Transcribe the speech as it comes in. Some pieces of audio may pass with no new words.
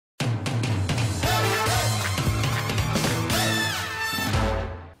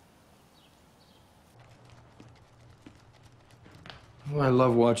I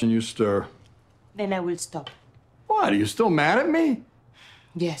love watching you stir. Then I will stop. What, are you still mad at me?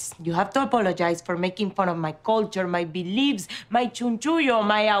 Yes, you have to apologize for making fun of my culture, my beliefs, my chunchullo,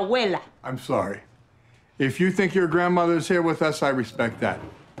 my abuela. I'm sorry. If you think your grandmother's here with us, I respect that.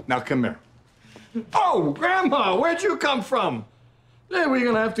 Now come here. Oh, Grandma, where'd you come from? Hey, we're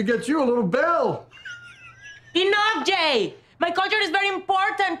gonna have to get you a little bell. Enough, Jay! My culture is very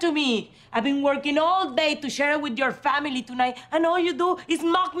important to me. I've been working all day to share it with your family tonight, and all you do is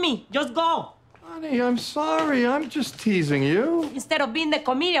mock me. Just go. Honey, I'm sorry. I'm just teasing you. Instead of being the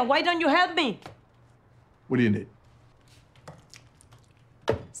comedian, why don't you help me? What do you need?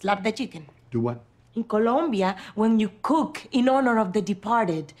 Slap the chicken. Do what? In Colombia, when you cook in honor of the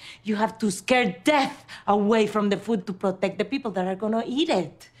departed, you have to scare death away from the food to protect the people that are gonna eat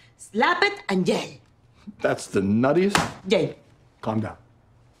it. Slap it and yell. That's the nuttiest. Yell. Calm down.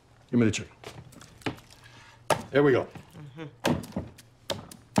 Give me the chicken. Here we go.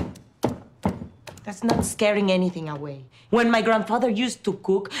 That's not scaring anything away. When my grandfather used to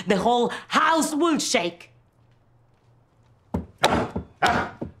cook, the whole house will shake.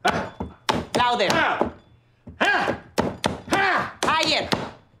 Louder. Higher.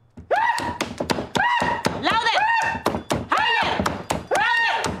 Louder. Higher.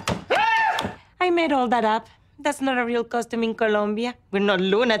 Louder. I made all that up. That's not a real costume in Colombia. We're not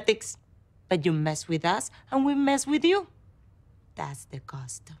lunatics. But you mess with us, and we mess with you. That's the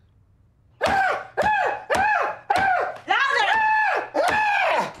custom.